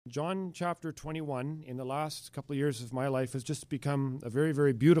John chapter 21 in the last couple of years of my life has just become a very,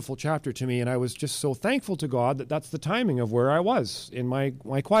 very beautiful chapter to me, and I was just so thankful to God that that's the timing of where I was in my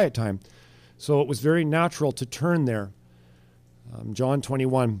quiet time. So it was very natural to turn there. John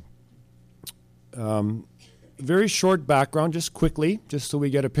 21. Very short background, just quickly, just so we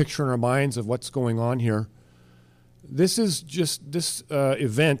get a picture in our minds of what's going on here. This is just this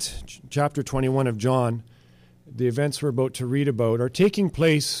event, chapter 21 of John. The events we're about to read about are taking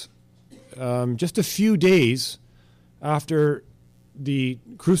place just a few days after the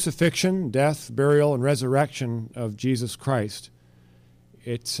crucifixion, death, burial, and resurrection of Jesus Christ.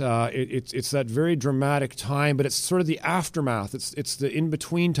 It's that very dramatic time, but it's sort of the aftermath. It's the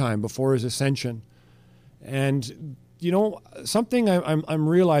in-between time before his ascension. And, you know, something I'm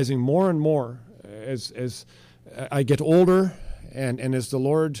realizing more and more as I get older and as the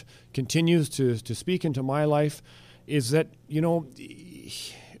Lord continues to speak into my life is that, you know,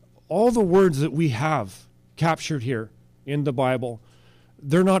 all the words that we have captured here in the Bible,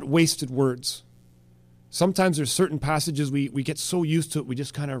 they're not wasted words. Sometimes there's certain passages we get so used to it, we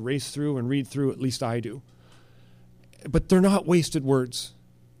just kind of race through and read through, at least I do. But they're not wasted words.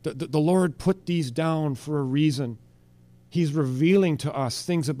 The Lord put these down for a reason. He's revealing to us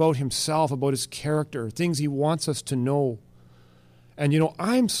things about himself, about his character, things he wants us to know. And, you know,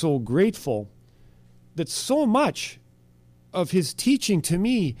 I'm so grateful that so much of his teaching to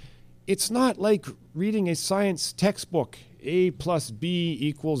me, it's not like reading a science textbook, A plus B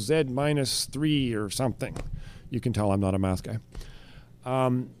equals Z minus 3 or something. You can tell I'm not a math guy.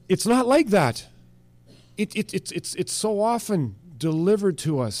 It's not like that. It's so often delivered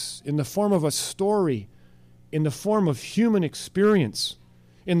to us in the form of a story, in the form of human experience,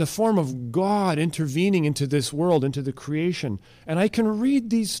 in the form of God intervening into this world, into the creation. And I can read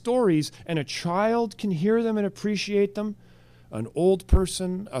these stories, and a child can hear them and appreciate them. An old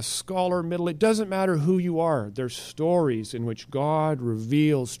person, a scholar, middle, it doesn't matter who you are. They're stories in which God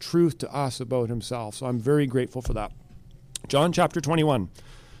reveals truth to us about himself. So I'm very grateful for that. John chapter 21.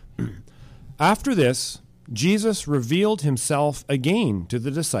 After this, Jesus revealed himself again to the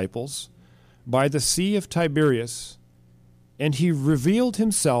disciples by the Sea of Tiberias, and he revealed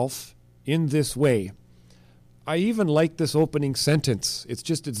himself in this way. I even like this opening sentence. It's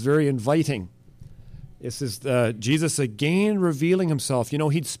very inviting. This is Jesus again revealing himself. You know,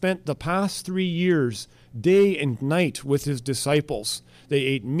 he'd spent the past 3 years, day and night, with his disciples. They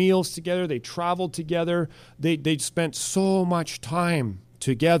ate meals together. They traveled together. They'd spent so much time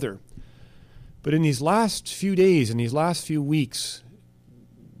together. But in these last few days, in these last few weeks,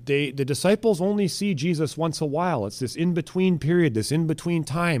 the disciples only see Jesus once a while. It's this in-between period, this in-between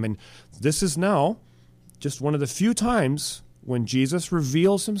time. And this is now just one of the few times when Jesus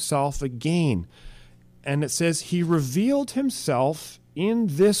reveals himself again. And it says he revealed himself in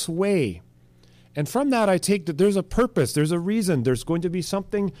this way. And from that I take that there's a purpose, there's a reason, there's going to be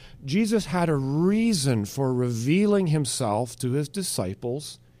something. Jesus had a reason for revealing himself to his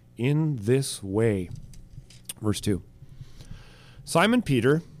disciples in this way. Verse 2. Simon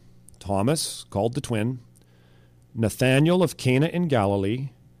Peter, Thomas, called the twin, Nathanael of Cana in Galilee,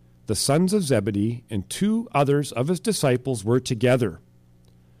 the sons of Zebedee, and 2 others of his disciples were together.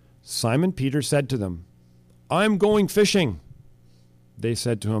 Simon Peter said to them, "I'm going fishing." They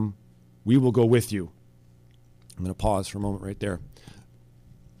said to him, "We will go with you." I'm going to pause for a moment right there.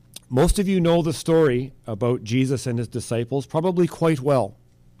 Most of you know the story about Jesus and his disciples probably quite well.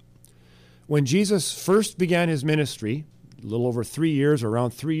 When Jesus first began his ministry, a little over 3 years, or around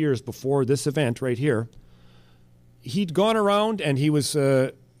 3 years before this event right here, he'd gone around and he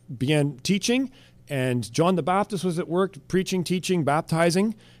began teaching, and John the Baptist was at work preaching, teaching,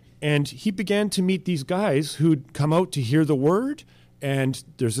 baptizing, and he began to meet these guys who'd come out to hear the word, and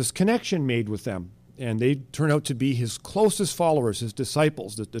there's this connection made with them, and they turn out to be his closest followers, his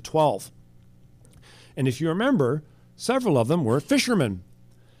disciples, the 12. And if you remember, several of them were fishermen.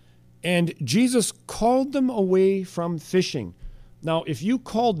 And Jesus called them away from fishing. Now, if you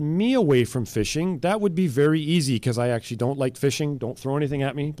called me away from fishing, that would be very easy because I actually don't like fishing. Don't throw anything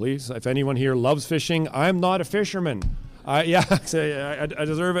at me, please. If anyone here loves fishing, I'm not a fisherman. I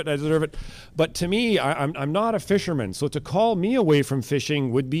deserve it. I deserve it. But to me, I'm not a fisherman. So to call me away from fishing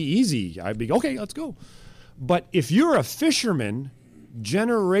would be easy. I'd be, okay, let's go. But if you're a fisherman,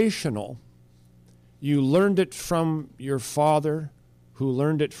 generational, you learned it from your father, who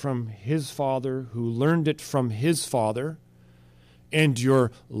learned it from his father, who learned it from his father, and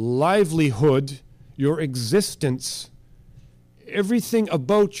your livelihood, your existence, everything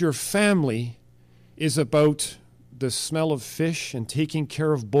about your family is about the smell of fish and taking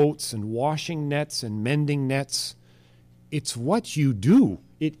care of boats and washing nets and mending nets. It's what you do.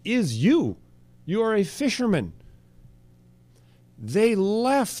 It is you. You are a fisherman. They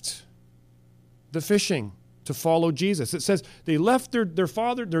left the fishing to follow Jesus. It says they left their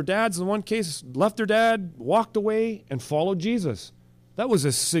father, their dads in one case, left their dad, walked away, and followed Jesus. That was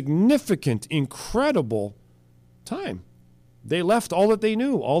a significant, incredible time. They left all that they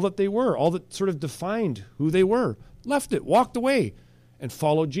knew, all that they were, all that sort of defined who they were. Left it, walked away, and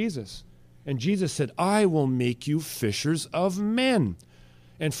followed Jesus. And Jesus said, I will make you fishers of men.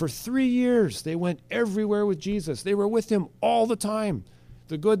 And for 3 years, they went everywhere with Jesus. They were with him all the time.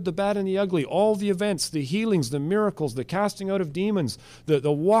 The good, the bad, and the ugly, all the events, the healings, the miracles, the casting out of demons,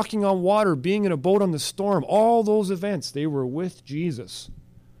 the walking on water, being in a boat on the storm, all those events, they were with Jesus.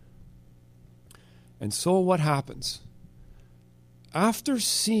 And so what happens? After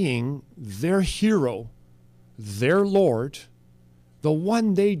seeing their hero, their Lord, the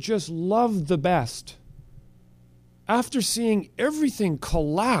one they just loved the best, after seeing everything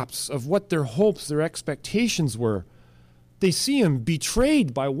collapse of what their hopes, their expectations were, they see him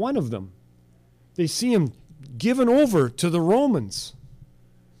betrayed by one of them. They see him given over to the Romans.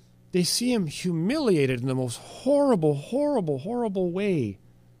 They see him humiliated in the most horrible, horrible, horrible way.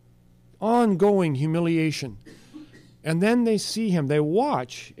 Ongoing humiliation. And then they see him, they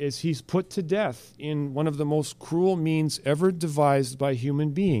watch as he's put to death in one of the most cruel means ever devised by human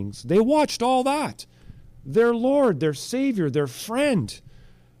beings. They watched all that. Their Lord, their Savior, their friend.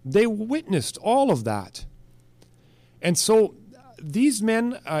 They witnessed all of that. And so these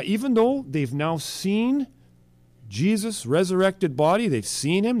men, even though they've now seen Jesus' resurrected body, they've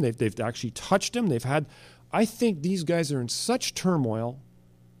seen him, they've actually touched him, I think these guys are in such turmoil,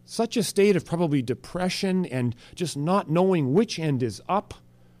 such a state of probably depression and just not knowing which end is up.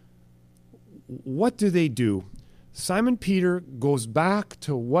 What do? Simon Peter goes back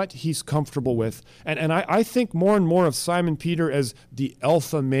to what he's comfortable with. And I think more and more of Simon Peter as the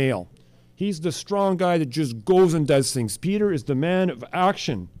alpha male. He's the strong guy that just goes and does things. Peter is the man of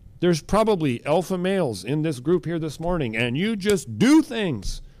action. There's probably alpha males in this group here this morning, and you just do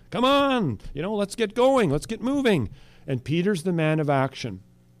things. Come on, let's get going, let's get moving. And Peter's the man of action.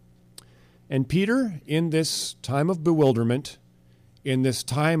 And Peter, in this time of bewilderment, in this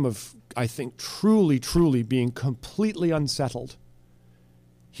time of, I think, truly, truly being completely unsettled,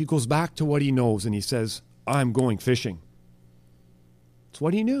 he goes back to what he knows and he says, I'm going fishing. It's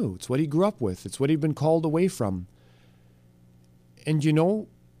what he knew. It's what he grew up with. It's what he'd been called away from. And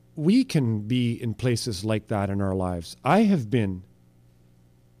we can be in places like that in our lives. I have been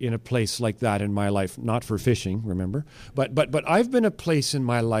in a place like that in my life, not for fishing, remember, but I've been a place in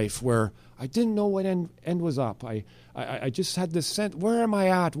my life where I didn't know what end was up. I just had this sense, where am I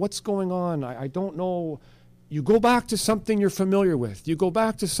at? What's going on? I don't know. You go back to something you're familiar with. You go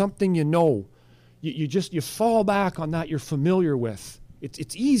back to something you know. You fall back on that you're familiar with.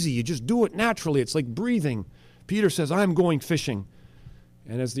 It's easy. You just do it naturally. It's like breathing. Peter says, I'm going fishing.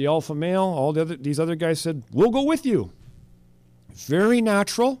 And as the alpha male, these other guys said, we'll go with you. Very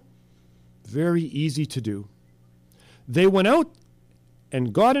natural, very easy to do. They went out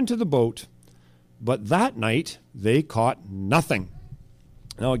and got into the boat, but that night they caught nothing.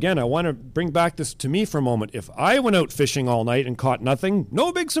 Now again, I want to bring back this to me for a moment. If I went out fishing all night and caught nothing,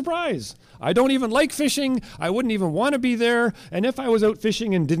 no big surprise. I don't even like fishing. I wouldn't even want to be there. And if I was out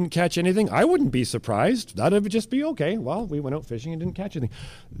fishing and didn't catch anything, I wouldn't be surprised. That would just be okay. Well, we went out fishing and didn't catch anything.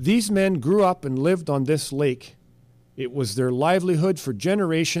 These men grew up and lived on this lake. It was their livelihood for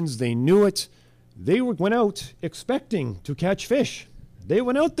generations. They knew it. They went out expecting to catch fish. They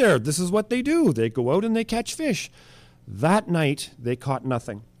went out there. This is what they do. They go out and they catch fish. That night, they caught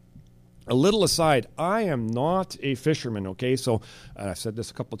nothing. A little aside, I am not a fisherman, okay? So I've said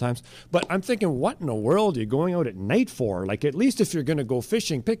this a couple of times, but I'm thinking, what in the world are you going out at night for? Like, at least if you're going to go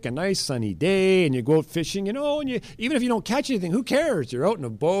fishing, pick a nice sunny day and you go out fishing, and even if you don't catch anything, who cares? You're out in a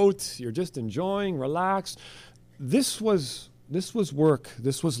boat, you're just enjoying, relaxed. This was work.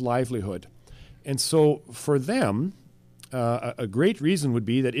 This was livelihood. And so for them, a great reason would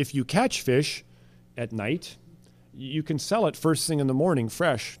be that if you catch fish at night, you can sell it first thing in the morning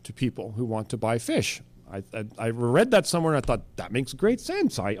fresh to people who want to buy fish. I read that somewhere and I thought, that makes great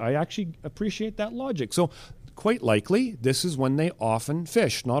sense. I actually appreciate that logic. So quite likely, this is when they often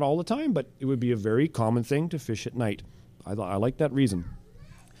fish. Not all the time, but it would be a very common thing to fish at night. I like that reason.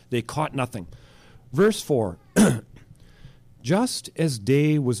 They caught nothing. Verse 4, just as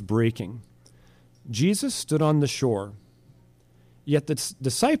day was breaking, Jesus stood on the shore, yet the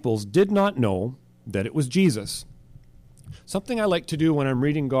disciples did not know that it was Jesus. Something I like to do when I'm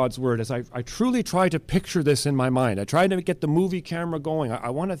reading God's Word is I truly try to picture this in my mind. I try to get the movie camera going.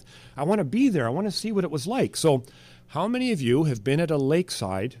 I want to be there. I want to see what it was like. So How many of you have been at a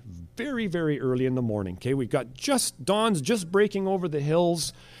lakeside very, very early in the morning? Okay, we've got dawn's just breaking over the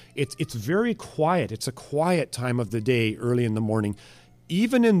hills. It's very quiet. It's a quiet time of the day early in the morning.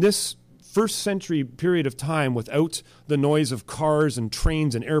 Even in this first century period of time without the noise of cars and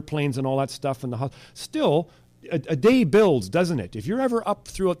trains and airplanes and all that stuff in the house, still a day builds, doesn't it? If you're ever up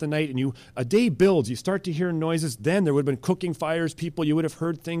throughout the night and a day builds, you start to hear noises, then there would have been cooking fires, you would have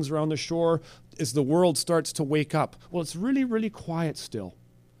heard things around the shore as the world starts to wake up. Well, it's really, really quiet still.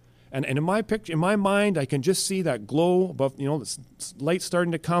 And in my mind, I can just see that glow above, the light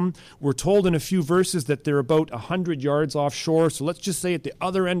starting to come. We're told in a few verses that they're about 100 yards offshore. So let's just say at the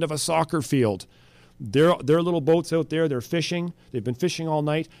other end of a soccer field. Their little boats out there, they're fishing. They've been fishing all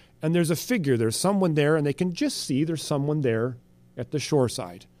night. And there's a figure, there's someone there, and they can just see there's someone there at the shore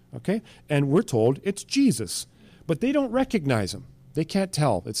side. Okay? And we're told it's Jesus. But they don't recognize him. They can't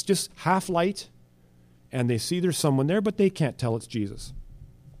tell. It's just half light, and they see there's someone there, but they can't tell it's Jesus.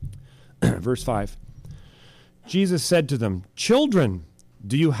 Verse 5. Jesus said to them, "Children,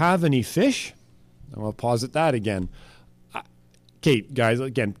 do you have any fish?" I'll pause at that again. Okay, guys,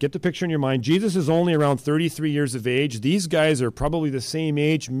 again, get the picture in your mind. Jesus is only around 33 years of age. These guys are probably the same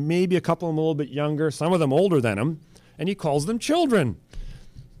age, maybe a couple of them a little bit younger, some of them older than him, and he calls them children.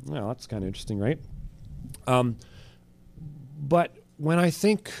 Well, that's kind of interesting, right? But when I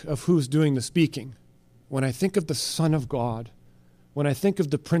think of who's doing the speaking, when I think of the Son of God, when I think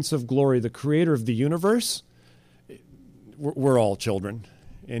of the Prince of Glory, the creator of the universe, we're all children.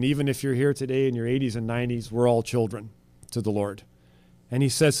 And even if you're here today in your 80s and 90s, we're all children to the Lord. And he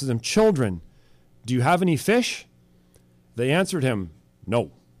says to them, "Children, do you have any fish?" They answered him,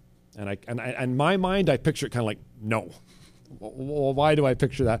 "No." And in my mind, I picture it kind of like, no. Well, why do I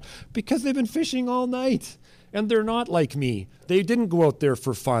picture that? Because they've been fishing all night. And they're not like me. They didn't go out there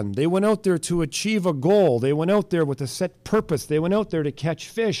for fun. They went out there to achieve a goal. They went out there with a set purpose. They went out there to catch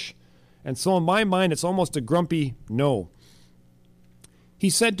fish. And so in my mind, it's almost a grumpy no. He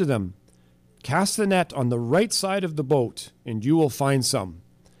said to them, "Cast the net on the right side of the boat, and you will find some."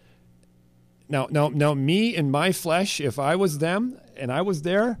 Now, me in my flesh, if I was them and I was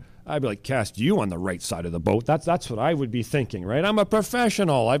there, I'd be like, "Cast you on the right side of the boat." That's what I would be thinking, right? I'm a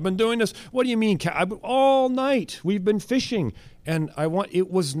professional. I've been doing this. What do you mean? All night we've been fishing. And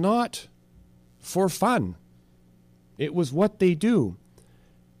it was not for fun. It was what they do.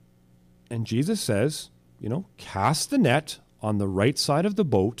 And Jesus says, cast the net on the right side of the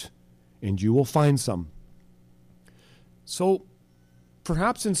boat and you will find some. So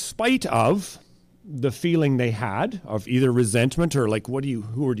perhaps in spite of the feeling they had of either resentment or like, who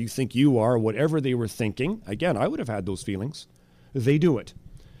do you think you are, or whatever they were thinking. Again, I would have had those feelings. They do it.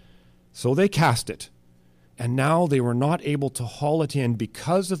 So they cast it. And now they were not able to haul it in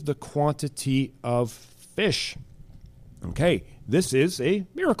because of the quantity of fish. Okay, this is a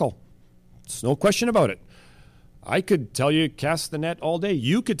miracle. There's no question about it. I could tell you cast the net all day.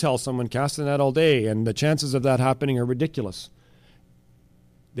 You could tell someone cast the net all day, and the chances of that happening are ridiculous.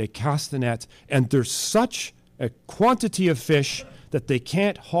 They cast the net, and there's such a quantity of fish that they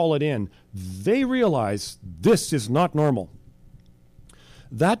can't haul it in. They realize this is not normal.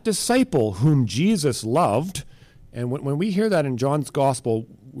 That disciple whom Jesus loved, and when we hear that in John's gospel,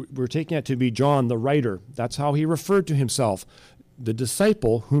 we're taking it to be John, the writer. That's how he referred to himself, the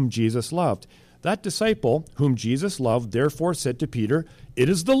disciple whom Jesus loved. That disciple whom Jesus loved therefore said to Peter, "It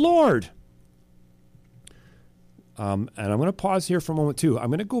is the Lord." And I'm going to pause here for a moment too. I'm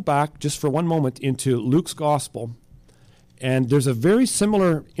going to go back just for one moment into Luke's gospel. And there's a very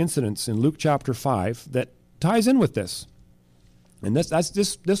similar incident in Luke chapter 5 that ties in with this. And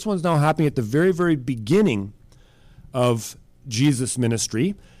this one's now happening at the very, very beginning of Jesus'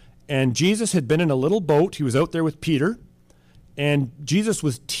 ministry. And Jesus had been in a little boat. He was out there with Peter. And Jesus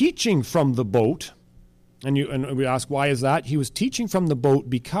was teaching from the boat. And we ask, why is that? He was teaching from the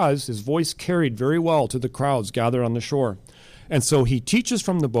boat because his voice carried very well to the crowds gathered on the shore. And so he teaches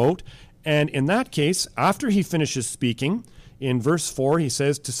from the boat. And in that case, after he finishes speaking, in verse 4, he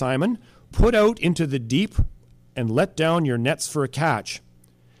says to Simon, "Put out into the deep and let down your nets for a catch."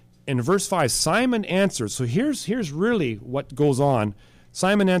 In verse 5, Simon answered. So here's really what goes on.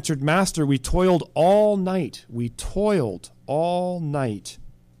 Simon answered, "Master, we toiled all night. We toiled all night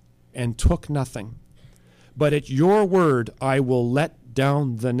and took nothing. But at your word, I will let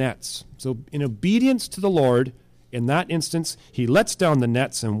down the nets." So in obedience to the Lord, in that instance, he lets down the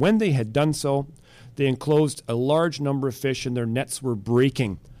nets. And when they had done so, they enclosed a large number of fish and their nets were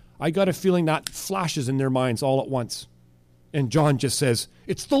breaking. I got a feeling that flashes in their minds all at once. And John just says,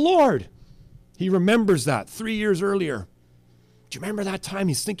 "It's the Lord." He remembers that 3 years earlier. Do you remember that time?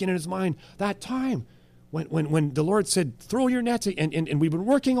 He's thinking in his mind, that time When the Lord said, throw your nets, and we've been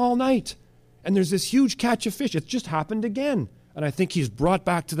working all night, and there's this huge catch of fish. It's just happened again. And I think he's brought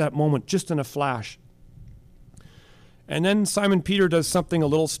back to that moment just in a flash. And then Simon Peter does something a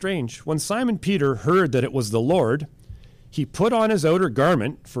little strange. When Simon Peter heard that it was the Lord, he put on his outer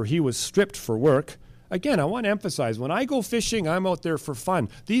garment, for he was stripped for work. Again, I want to emphasize, when I go fishing, I'm out there for fun.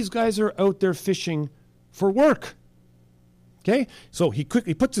 These guys are out there fishing for work. Okay? So he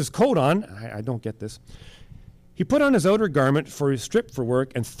quickly puts his coat on. I don't get this. He put on his outer garment, for he was stripped for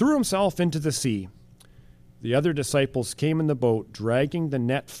work, and threw himself into the sea. The other disciples came in the boat, dragging the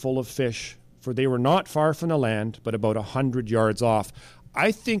net full of fish, for they were not far from the land, but about 100 yards off.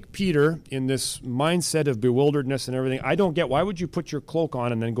 I think Peter, in this mindset of bewilderedness and everything, I don't get, why would you put your cloak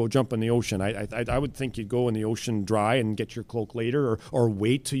on and then go jump in the ocean? I would think you'd go in the ocean dry and get your cloak later, or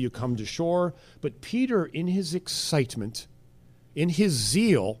wait till you come to shore. But Peter, in his excitement, in his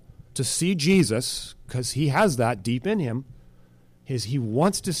zeal to see Jesus, because he has that deep in him, he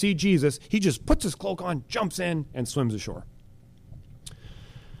wants to see Jesus, he just puts his cloak on, jumps in, and swims ashore.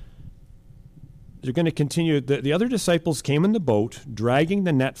 They're going to continue. The other disciples came in the boat, dragging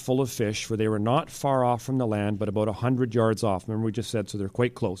the net full of fish, for they were not far off from the land, but about 100 yards off. Remember, we just said, so they're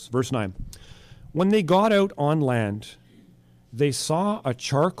quite close. Verse 9. When they got out on land, they saw a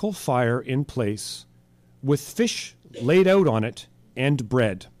charcoal fire in place, with fish laid out on it, and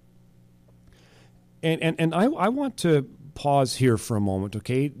bread. And I want to pause here for a moment,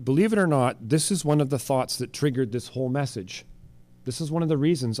 okay? Believe it or not, this is one of the thoughts that triggered this whole message. This is one of the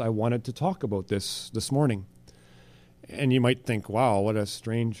reasons I wanted to talk about this morning. And you might think, wow, what a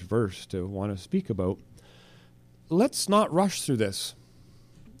strange verse to want to speak about. Let's not rush through this.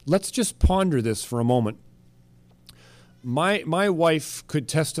 Let's just ponder this for a moment. My wife could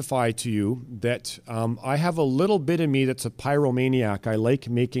testify to you that I have a little bit of me that's a pyromaniac. I like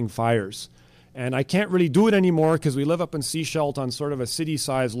making fires. And I can't really do it anymore because we live up in Sechelt on sort of a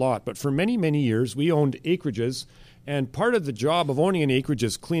city-sized lot. But for many, many years, we owned acreages. And part of the job of owning an acreage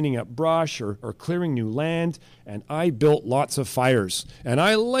is cleaning up brush or clearing new land. And I built lots of fires. And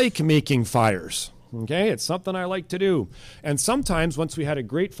I like making fires. Okay, it's something I like to do. And sometimes once we had a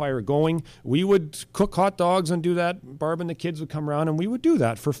great fire going, we would cook hot dogs and do that. Barb and the kids would come around and we would do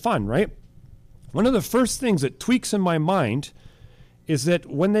that for fun, right? One of the first things that tweaks in my mind is that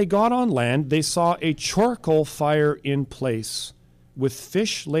when they got on land, they saw a charcoal fire in place with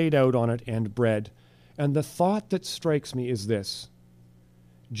fish laid out on it and bread. And the thought that strikes me is this: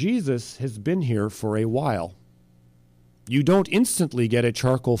 Jesus has been here for a while. You don't instantly get a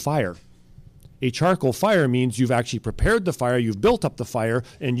charcoal fire. A charcoal fire means you've actually prepared the fire, you've built up the fire,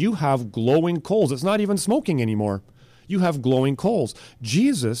 and you have glowing coals. It's not even smoking anymore. You have glowing coals.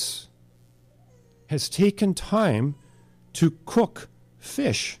 Jesus has taken time to cook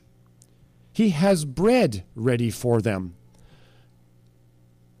fish. He has bread ready for them.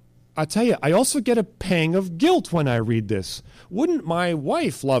 I tell you, I also get a pang of guilt when I read this. Wouldn't my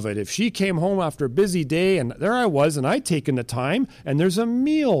wife love it if she came home after a busy day and there I was and I'd taken the time and there's a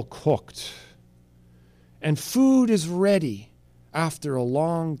meal cooked and food is ready after a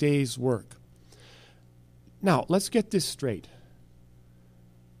long day's work? Now, let's get this straight.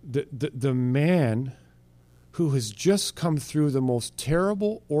 The man who has just come through the most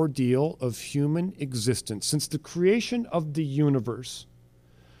terrible ordeal of human existence since the creation of the universe,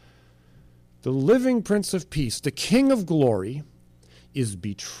 the living Prince of Peace, the King of Glory, is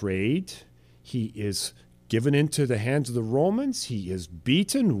betrayed. He is given into the hands of the Romans. He is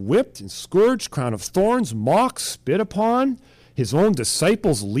beaten, whipped, and scourged, crown of thorns, mocked, spit upon. His own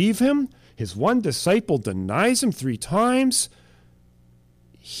disciples leave him. His one disciple denies him 3 times.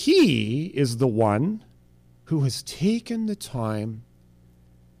 He is the one who has taken the time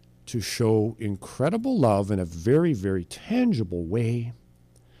to show incredible love in a very, very tangible way.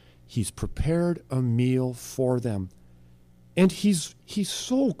 He's prepared a meal for them. And he's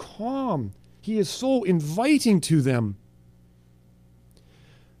so calm. He is so inviting to them.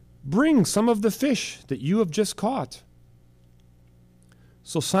 Bring some of the fish that you have just caught.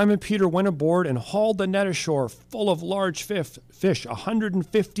 So Simon Peter went aboard and hauled the net ashore full of large fish,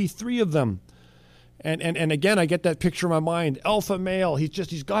 153 of them. And again, I get that picture in my mind. Alpha male,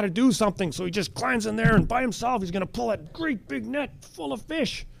 he's got to do something. So he just climbs in there and by himself, he's going to pull that great big net full of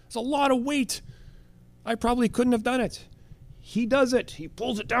fish. It's a lot of weight. I probably couldn't have done it. He does it. He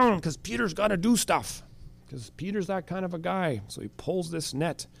pulls it down because Peter's got to do stuff. Because Peter's that kind of a guy. So he pulls this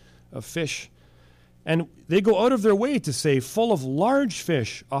net of fish. And they go out of their way to say, full of large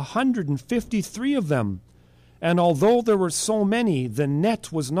fish, 153 of them. And although there were so many, the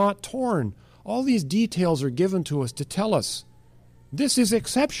net was not torn. All these details are given to us to tell us This is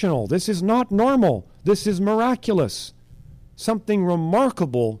exceptional. This is not normal. This is miraculous. Something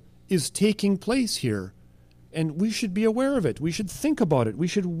remarkable is taking place here, and we should be aware of it. We should think about it. We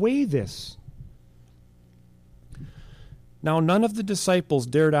should weigh this. Now, none of the disciples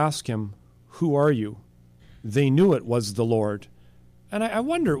dared ask him, "Who are you?" They knew it was the Lord. And I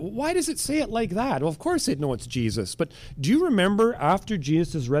wonder, why does it say it like that? Well, of course they'd know it's Jesus. But do you remember after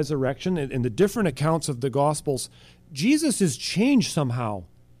Jesus' resurrection, in the different accounts of the Gospels, Jesus is changed somehow.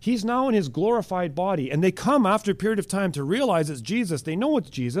 He's now in his glorified body. And they come after a period of time to realize it's Jesus. They know it's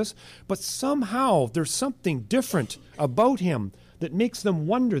Jesus. But somehow there's something different about him that makes them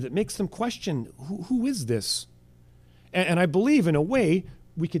wonder, that makes them question, who is this? And I believe, in a way,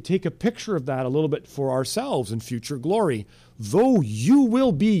 we could take a picture of that a little bit for ourselves in future glory. Though you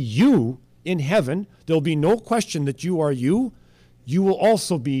will be you in heaven, there'll be no question that you are you. You will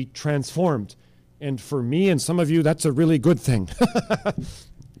also be transformed. And for me and some of you, that's a really good thing.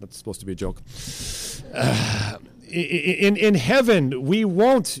 That's supposed to be a joke. In heaven, we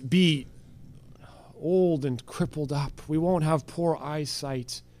won't be old and crippled up. We won't have poor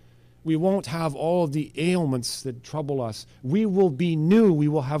eyesight. We won't have all of the ailments that trouble us. We will be new. We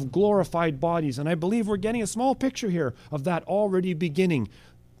will have glorified bodies. And I believe we're getting a small picture here of that already beginning.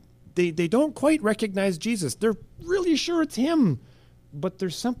 They don't quite recognize Jesus. They're really sure it's him. But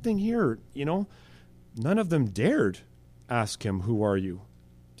there's something here, None of them dared ask him, "Who are you?"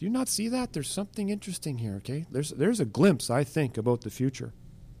 Do you not see that? There's something interesting here, okay? There's a glimpse, I think, about the future.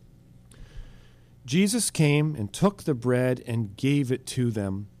 Jesus came and took the bread and gave it to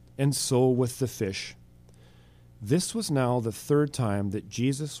them, and so with the fish. This was now the third time that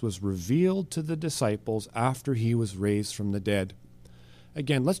Jesus was revealed to the disciples after he was raised from the dead.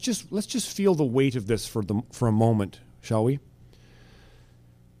 Again, let's just feel the weight of this for a moment, shall we?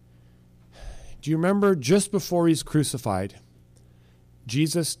 Do you remember just before he's crucified,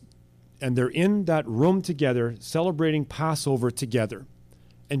 Jesus, and they're in that room together celebrating Passover together.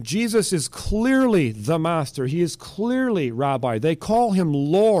 And Jesus is clearly the master. He is clearly Rabbi. They call him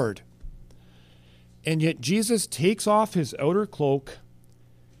Lord. And yet Jesus takes off his outer cloak,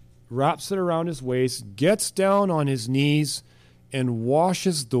 wraps it around his waist, gets down on his knees, and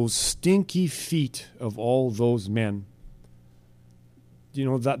washes those stinky feet of all those men.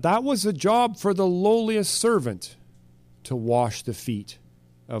 That was a job for the lowliest servant, to wash the feet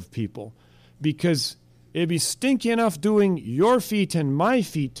of people. Because it'd be stinky enough doing your feet and my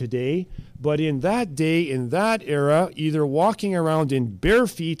feet today, but in that day, in that era, either walking around in bare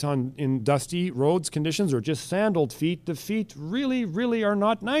feet in dusty roads conditions or just sandaled feet, the feet really, really are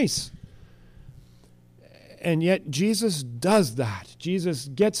not nice. And yet Jesus does that. Jesus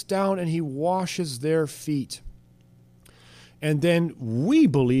gets down and he washes their feet. And then we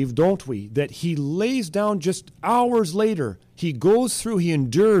believe, don't we, that he lays down just hours later. He goes through, he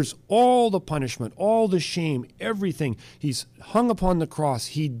endures all the punishment, all the shame, everything. He's hung upon the cross.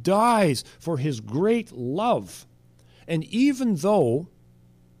 He dies for his great love. And even though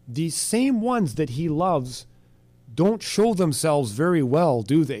these same ones that he loves don't show themselves very well,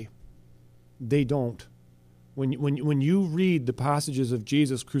 do they? They don't. When you read the passages of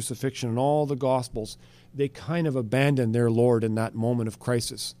Jesus' crucifixion in all the Gospels, they kind of abandon their Lord in that moment of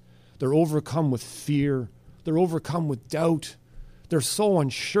crisis. They're overcome with fear. They're overcome with doubt. They're so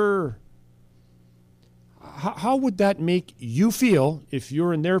unsure. How would that make you feel if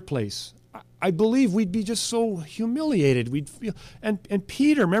you're in their place? I believe we'd be just so humiliated. We'd feel, and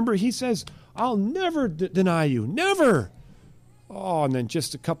Peter, remember, he says, "I'll never deny you, never." Oh, and then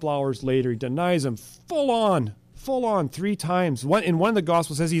just a couple hours later, he denies him full on 3 times. In one of the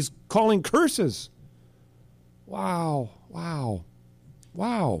Gospels says he's calling curses. Wow.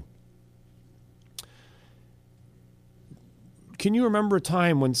 Can you remember a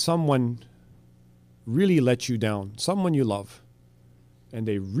time when someone really let you down, someone you love, and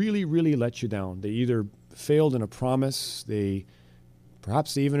they really, really let you down? They either failed in a promise,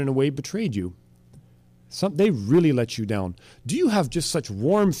 perhaps they even in a way betrayed you. They really let you down. Do you have just such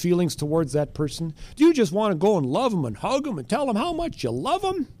warm feelings towards that person? Do you just want to go and love them and hug them and tell them how much you love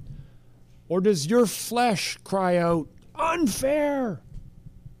them? Or does your flesh cry out, "Unfair!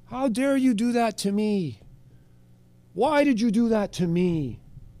 How dare you do that to me? Why did you do that to me?"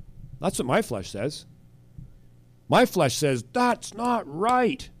 That's what my flesh says. My flesh says, "That's not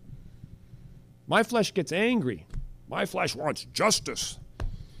right." My flesh gets angry. My flesh wants justice.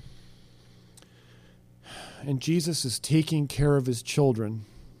 And Jesus is taking care of his children.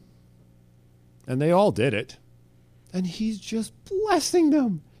 And they all did it. And he's just blessing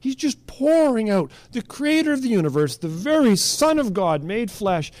them. He's just pouring out. The creator of the universe, the very Son of God made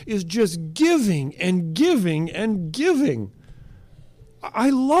flesh, is just giving and giving and giving. I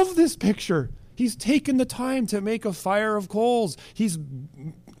love this picture. He's taken the time to make a fire of coals. He's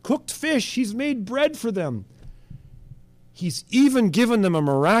cooked fish. He's made bread for them. He's even given them a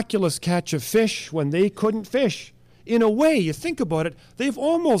miraculous catch of fish when they couldn't fish. In a way, you think about it, they've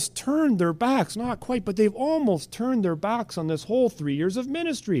almost turned their backs, not quite, but they've almost turned their backs on this whole 3 years of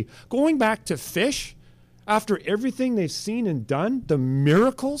ministry. Going back to fish, after everything they've seen and done, the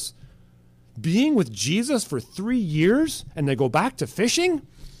miracles, being with Jesus for 3 years, and they go back to fishing?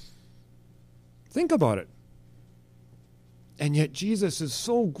 Think about it. And yet Jesus is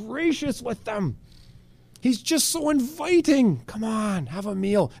so gracious with them. He's just so inviting. Come on, have a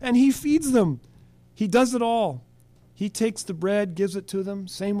meal. And he feeds them. He does it all. He takes the bread, gives it to them.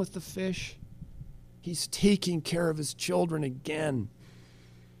 Same with the fish. He's taking care of his children again.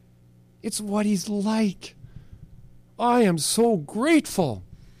 It's what he's like. I am so grateful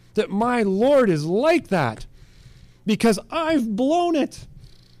that my Lord is like that, because I've blown it.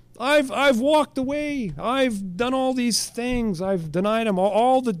 I've walked away. I've done all these things. I've denied him,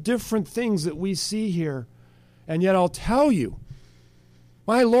 all the different things that we see here. And yet I'll tell you,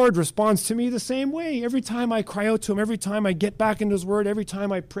 my Lord responds to me the same way. Every time I cry out to him, every time I get back into his word, every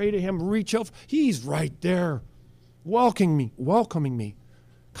time I pray to him, reach out, he's right there, welcoming me.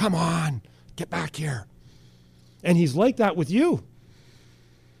 Come on, get back here. And he's like that with you.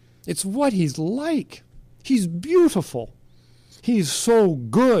 It's what he's like. He's beautiful. He's so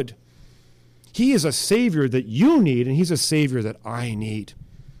good. He is a Savior that you need, and he's a Savior that I need.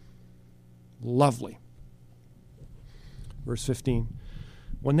 Lovely. Verse 15.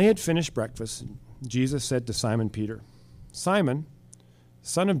 When they had finished breakfast, Jesus said to Simon Peter, Simon,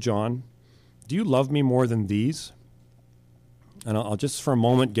 son of John, do you love me more than these? And I'll just for a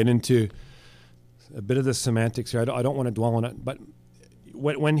moment get into a bit of the semantics here. I don't want to dwell on it. But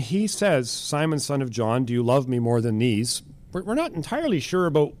when he says, Simon, son of John, do you love me more than these? We're not entirely sure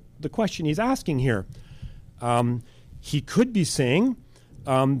about the question he's asking here. He could be saying,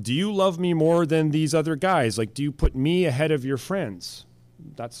 do you love me more than these other guys? Like, do you put me ahead of your friends?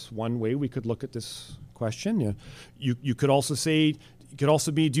 That's one way we could look at this question. You could also say, it could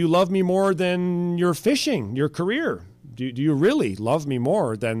also be, do you love me more than your fishing, your career? Do you really love me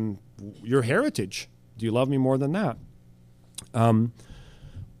more than your heritage? Do you love me more than that?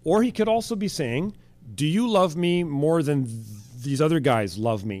 Or he could also be saying, do you love me more than these other guys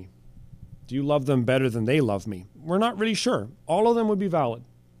love me? Do you love them better than they love me? We're not really sure. All of them would be valid.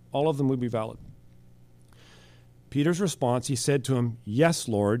 All of them would be valid. Peter's response, he said to him, yes,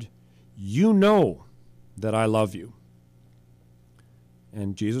 Lord, you know that I love you.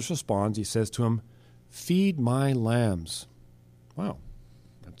 And Jesus responds, he says to him, feed my lambs. Wow,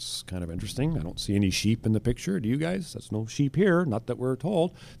 that's kind of interesting. I don't see any sheep in the picture. Do you guys? That's no sheep here, not that we're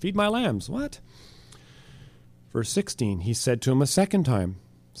told. Feed my lambs. What? Verse 16, he said to him a second time,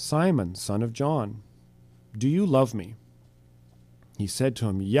 Simon, son of John, do you love me? He said to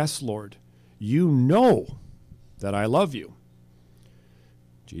him, yes, Lord, you know that I love you.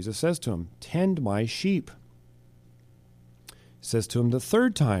 Jesus says to him, tend my sheep. He says to him the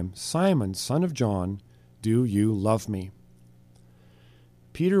third time, Simon, son of John, do you love me?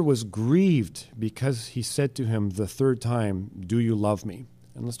 Peter was grieved because he said to him the third time, do you love me?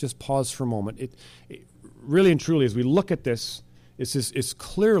 And let's just pause for a moment. It really and truly, as we look at this, it's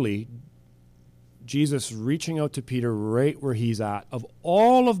clearly Jesus reaching out to Peter right where he's at. Of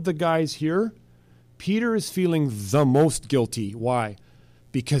all of the guys here, Peter is feeling the most guilty. Why?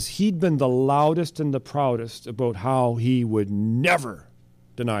 Because he'd been the loudest and the proudest about how he would never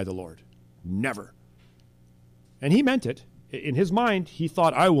deny the Lord. Never. And he meant it. In his mind, he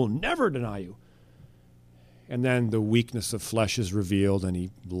thought, I will never deny you. And then the weakness of flesh is revealed, and he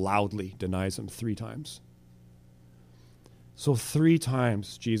loudly denies him 3 times. So 3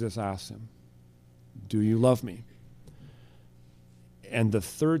 times Jesus asks him, do you love me? And the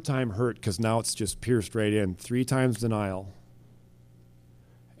third time hurt, because now it's just pierced right in. 3 times denial.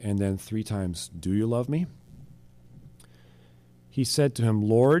 And then 3 times, do you love me? He said to him,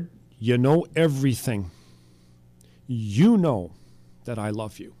 Lord, you know everything. You know that I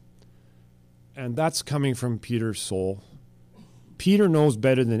love you. And that's coming from Peter's soul. Peter knows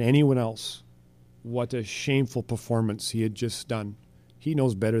better than anyone else what a shameful performance he had just done. He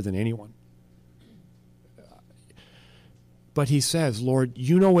knows better than anyone. But he says, Lord,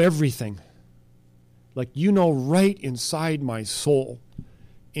 you know everything. Like you know right inside my soul.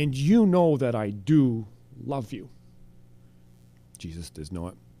 And you know that I do love you. Jesus does know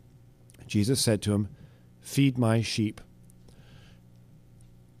it. Jesus said to him, feed my sheep.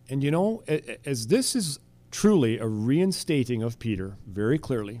 And you know, as this is truly a reinstating of Peter, very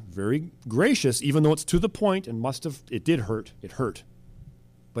clearly, very gracious, even though it's to the point and it did hurt. It hurt.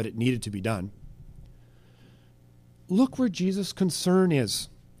 but it needed to be done. Look where Jesus' concern is.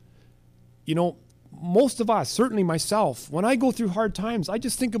 You know, most of us, certainly myself, when I go through hard times, I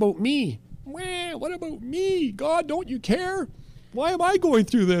just think about me. Well, what about me? God, don't you care? Why am I going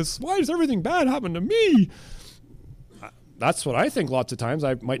through this? Why does everything bad happen to me? That's what I think lots of times.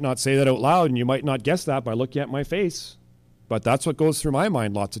 I might not say that out loud, and you might not guess that by looking at my face. But that's what goes through my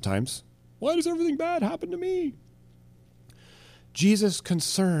mind lots of times. Why does everything bad happen to me? Jesus'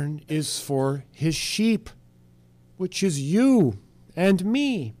 concern is for his sheep, which is you and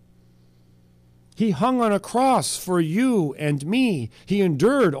me. He hung on a cross for you and me. He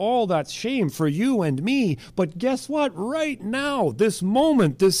endured all that shame for you and me. But guess what? Right now, this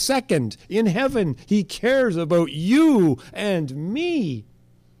moment, this second, in heaven, he cares about you and me.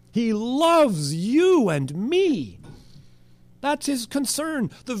 He loves you and me. That's his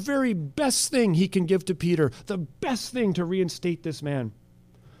concern. The very best thing he can give to Peter, the best thing to reinstate this man,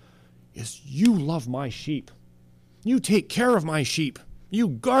 is you love my sheep. You take care of my sheep. You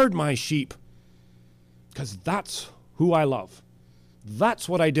guard my sheep. Because that's who I love. That's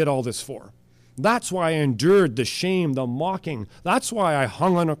what I did all this for. That's why I endured the shame, the mocking. That's why I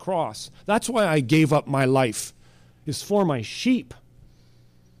hung on a cross. That's why I gave up my life, is for my sheep.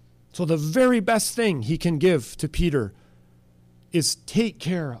 So the very best thing he can give to Peter is take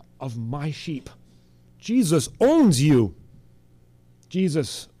care of my sheep. Jesus owns you.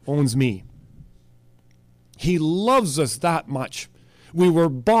 Jesus owns me. He loves us that much. We were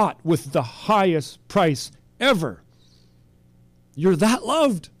bought with the highest price ever. You're that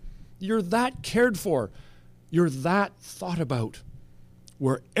loved. You're that cared for. You're that thought about.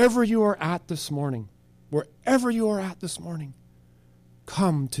 Wherever you are at this morning,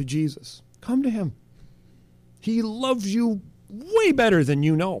 come to Jesus. Come to him. He loves you way better than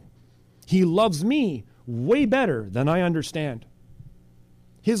you know. He loves me way better than I understand.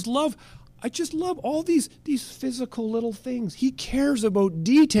 His love, I just love all these physical little things. He cares about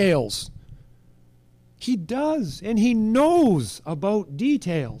details. He does, and he knows about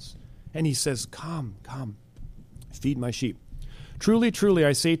details. And he says, come, feed my sheep. Truly, truly,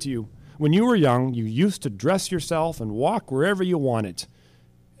 I say to you, when you were young, you used to dress yourself and walk wherever you wanted.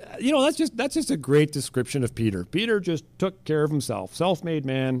 You know, that's just a great description of Peter. Peter just took care of himself. Self-made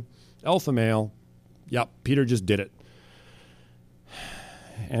man, alpha male. Yep, Peter just did it.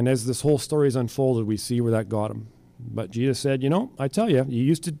 And as this whole story is unfolded, we see where that got him. But Jesus said, you know, I tell you, you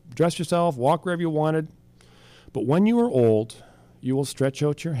used to dress yourself, walk wherever you wanted. But when you are old, you will stretch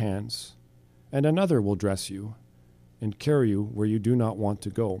out your hands, and another will dress you and carry you where you do not want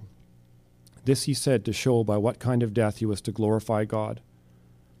to go. This he said to show by what kind of death he was to glorify God.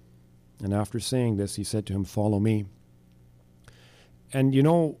 And after saying this, he said to him, follow me. And you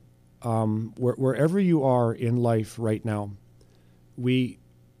know, wherever you are in life right now,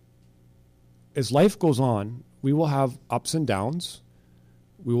 as life goes on, we will have ups and downs.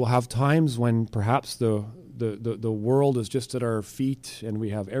 We will have times when perhaps the world is just at our feet and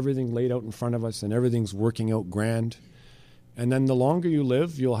we have everything laid out in front of us and everything's working out grand. And then the longer you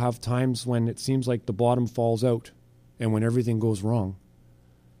live, you'll have times when it seems like the bottom falls out and when everything goes wrong.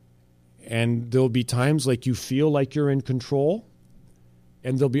 And there'll be times like you feel like you're in control,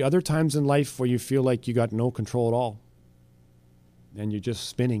 and there'll be other times in life where you feel like you got no control at all. And you're just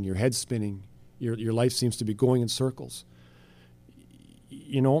spinning, your head's spinning. Your life seems to be going in circles.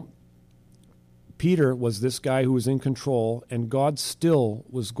 You know, Peter was this guy who was in control, and God still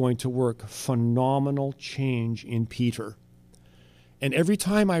was going to work phenomenal change in Peter. And every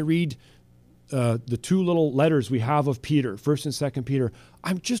time I read the two little letters we have of Peter, 1st and 2nd Peter,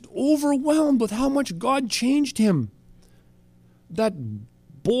 I'm just overwhelmed with how much God changed him. That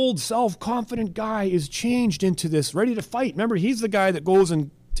bold, self-confident guy is changed into this, ready to fight. Remember, he's the guy that goes and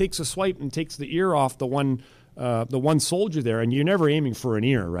takes a swipe and takes the ear off the one soldier there, and you're never aiming for an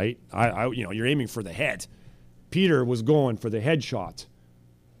ear, right? You're aiming for the head. Peter was going for the head shot.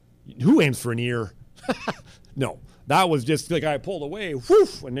 Who aims for an ear? No, that was just the guy pulled away,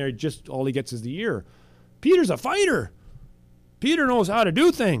 whoof, and there just all he gets is the ear. Peter's a fighter. Peter knows how to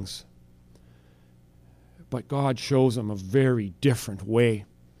do things. But God shows him a very different way.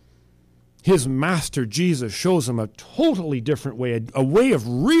 His master, Jesus, shows him a totally different way, a way of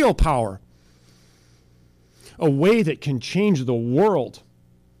real power, a way that can change the world,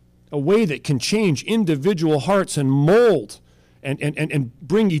 a way that can change individual hearts and mold and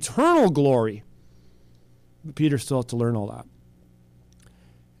bring eternal glory. But Peter still has to learn all that.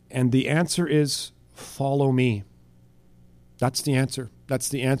 And the answer is, follow me. That's the answer. That's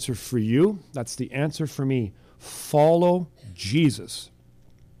the answer for you. That's the answer for me. Follow Jesus.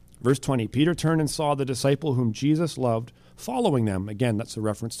 Verse 20, Peter turned and saw the disciple whom Jesus loved following them. Again, that's a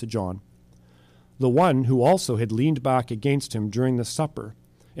reference to John. The one who also had leaned back against him during the supper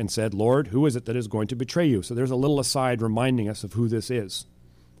and said, Lord, who is it that is going to betray you? So there's a little aside reminding us of who this is.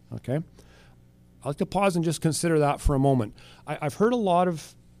 Okay? I'd like to pause and just consider that for a moment. I've heard a lot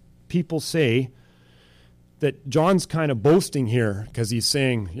of people say that John's kind of boasting here because he's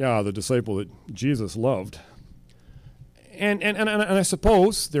saying, yeah, the disciple that Jesus loved. And I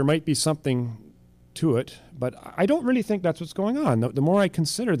suppose there might be something to it, but I don't really think that's what's going on. The more I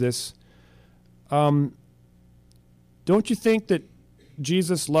consider this, don't you think that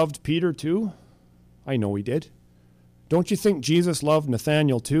Jesus loved Peter too? I know he did. Don't you think Jesus loved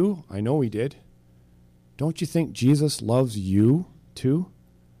Nathaniel too? I know he did. Don't you think Jesus loves you too?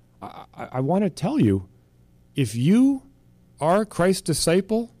 I want to tell you, if you are Christ's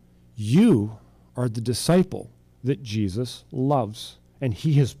disciple, you are the disciple that Jesus loves. And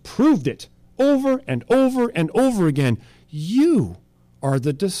he has proved it over and over and over again. You are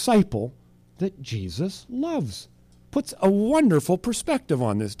the disciple that Jesus loves. Puts a wonderful perspective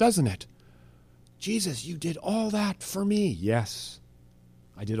on this, doesn't it? Jesus, you did all that for me. Yes,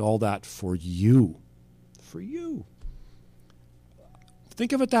 I did all that for you. For you.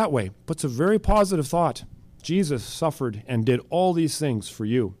 Think of it that way. Puts a very positive thought. Jesus suffered and did all these things for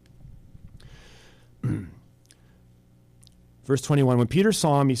you. Verse 21, when Peter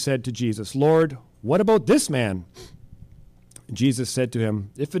saw him, he said to Jesus, Lord, what about this man? Jesus said to him,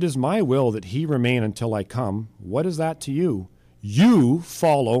 if it is my will that he remain until I come, what is that to you? You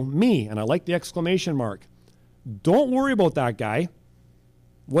follow me. And I like the exclamation mark. Don't worry about that guy.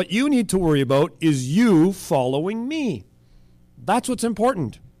 What you need to worry about is you following me. That's what's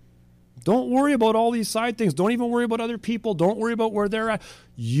important. Don't worry about all these side things. Don't even worry about other people. Don't worry about where they're at.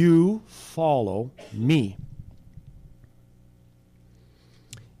 You follow me.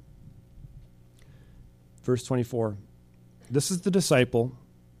 Verse 24. This is the disciple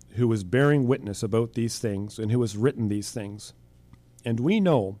who was bearing witness about these things and who has written these things. And we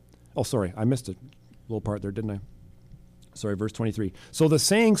know, I missed a little part there, didn't I? Verse 23. So the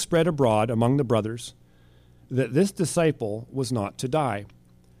saying spread abroad among the brothers that this disciple was not to die.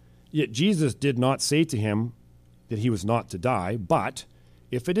 Yet Jesus did not say to him that he was not to die, but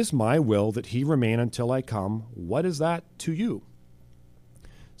if it is my will that he remain until I come, what is that to you?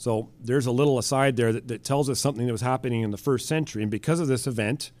 So there's a little aside there that tells us something that was happening in the first century. And because of this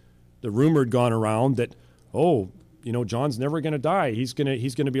event, the rumor had gone around that, John's never going to die. He's going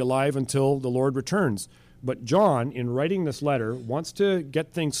to be alive until the Lord returns. But John, in writing this letter, wants to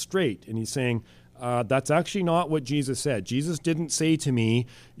get things straight. And he's saying, that's actually not what Jesus said. Jesus didn't say to me,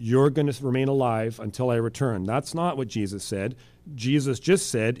 you're going to remain alive until I return. That's not what Jesus said. Jesus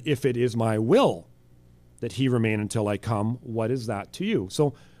just said, if it is my will that he remain until I come, what is that to you?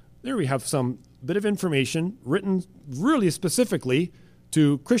 So there we have some bit of information written really specifically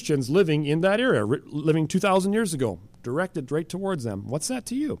to Christians living in that era, living 2,000 years ago, directed right towards them. What's that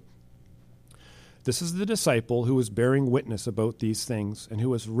to you? This is the disciple who is bearing witness about these things and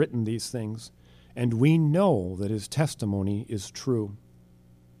who has written these things, and we know that his testimony is true.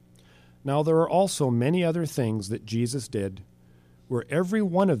 Now there are also many other things that Jesus did, were every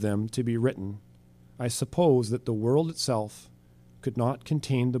one of them to be written, I suppose that the world itself could not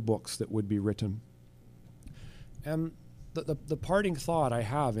contain the books that would be written. And the parting thought I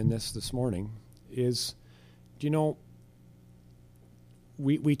have in this morning is,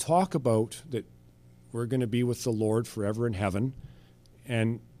 we talk about that we're going to be with the Lord forever in heaven.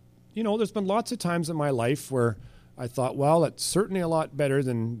 And, there's been lots of times in my life where I thought, well, it's certainly a lot better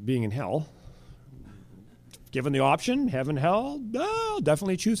than being in hell. Given the option, heaven, hell, I'll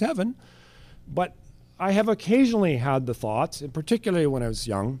definitely choose heaven. But I have occasionally had the thoughts, and particularly when I was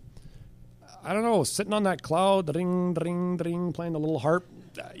young, sitting on that cloud, ring, ring, ring, playing the little harp,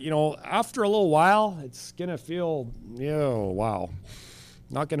 after a little while, it's going to feel,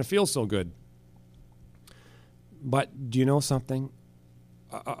 not going to feel so good. But do you know something?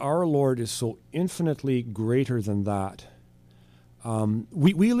 Our Lord is so infinitely greater than that.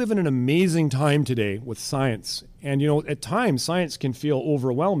 We live in an amazing time today with science. And, at times science can feel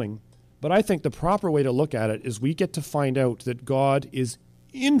overwhelming. But I think the proper way to look at it is we get to find out that God is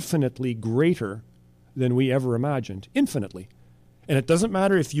infinitely greater than we ever imagined. Infinitely. And it doesn't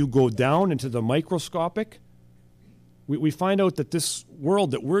matter if you go down into the microscopic. We find out that this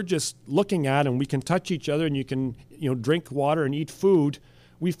world that we're just looking at and we can touch each other and you can drink water and eat food,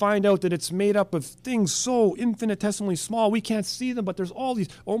 we find out that it's made up of things so infinitesimally small we can't see them, but there's all these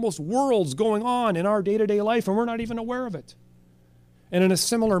almost worlds going on in our day-to-day life and we're not even aware of it. And in a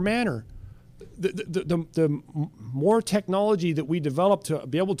similar manner, the more technology that we develop to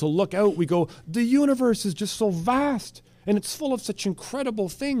be able to look out, we go, the universe is just so vast and it's full of such incredible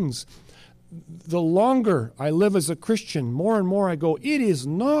things. The longer I live as a Christian, more and more I go, it is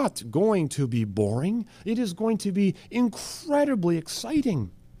not going to be boring. It is going to be incredibly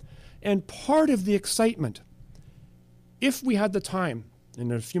exciting. And part of the excitement, if we had the time,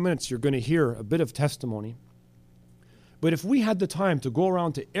 in a few minutes you're going to hear a bit of testimony, but if we had the time to go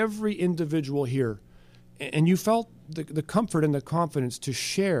around to every individual here and you felt the comfort and the confidence to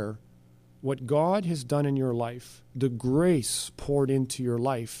share what God has done in your life, the grace poured into your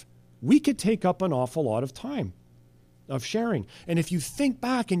life, we could take up an awful lot of time of sharing. And if you think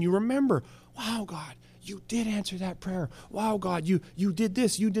back and you remember, wow, God, you did answer that prayer. Wow, God, you did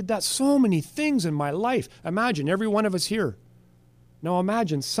this, you did that. So many things in my life. Imagine every one of us here. Now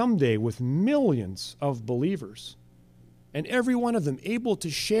imagine someday with millions of believers and every one of them able to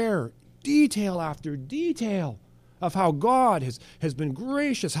share detail after detail of how God has been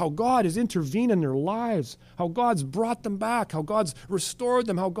gracious, how God has intervened in their lives, how God's brought them back, how God's restored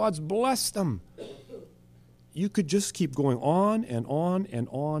them, how God's blessed them. You could just keep going on and on and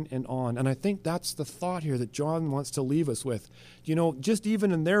on and on. And I think that's the thought here that John wants to leave us with. You know, just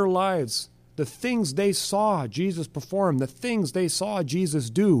even in their lives, the things they saw Jesus perform, the things they saw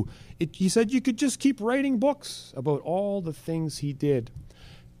Jesus do, he said you could just keep writing books about all the things he did.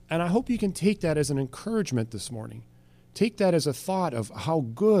 And I hope you can take that as an encouragement this morning. Take that as a thought of how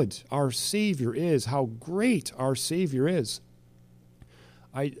good our Savior is, how great our Savior is.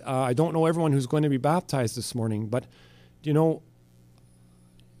 I don't know everyone who's going to be baptized this morning, but, you know,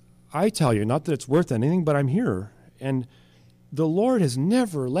 I tell you, not that it's worth anything, but I'm here. And the Lord has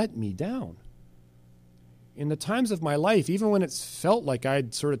never let me down. In the times of my life, even when it's felt like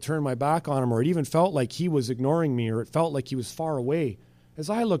I'd sort of turned my back on him, or it even felt like he was ignoring me, or it felt like he was far away, as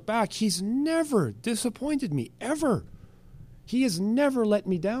I look back, he's never disappointed me, ever. He has never let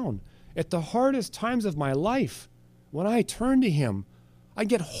me down. At the hardest times of my life, when I turn to him, I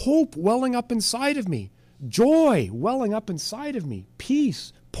get hope welling up inside of me, joy welling up inside of me,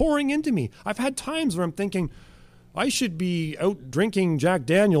 peace pouring into me. I've had times where I'm thinking, I should be out drinking Jack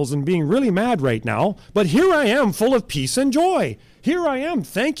Daniels and being really mad right now, but here I am full of peace and joy. Here I am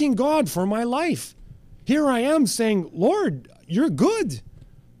thanking God for my life. Here I am saying, Lord, you're good.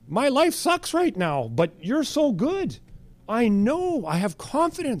 My life sucks right now, but you're so good. I know, I have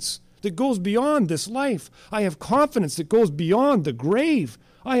confidence that goes beyond this life. I have confidence that goes beyond the grave.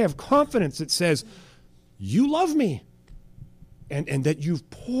 I have confidence that says, you love me, and that you've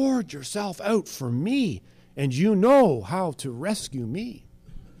poured yourself out for me, and you know how to rescue me.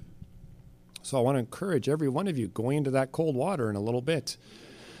 So I want to encourage every one of you going into that cold water in a little bit.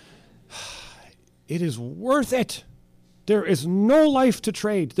 It is worth it. There is no life to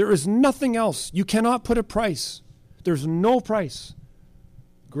trade. There is nothing else. You cannot put a price. There's no price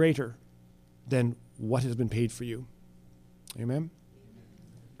greater than what has been paid for you. Amen?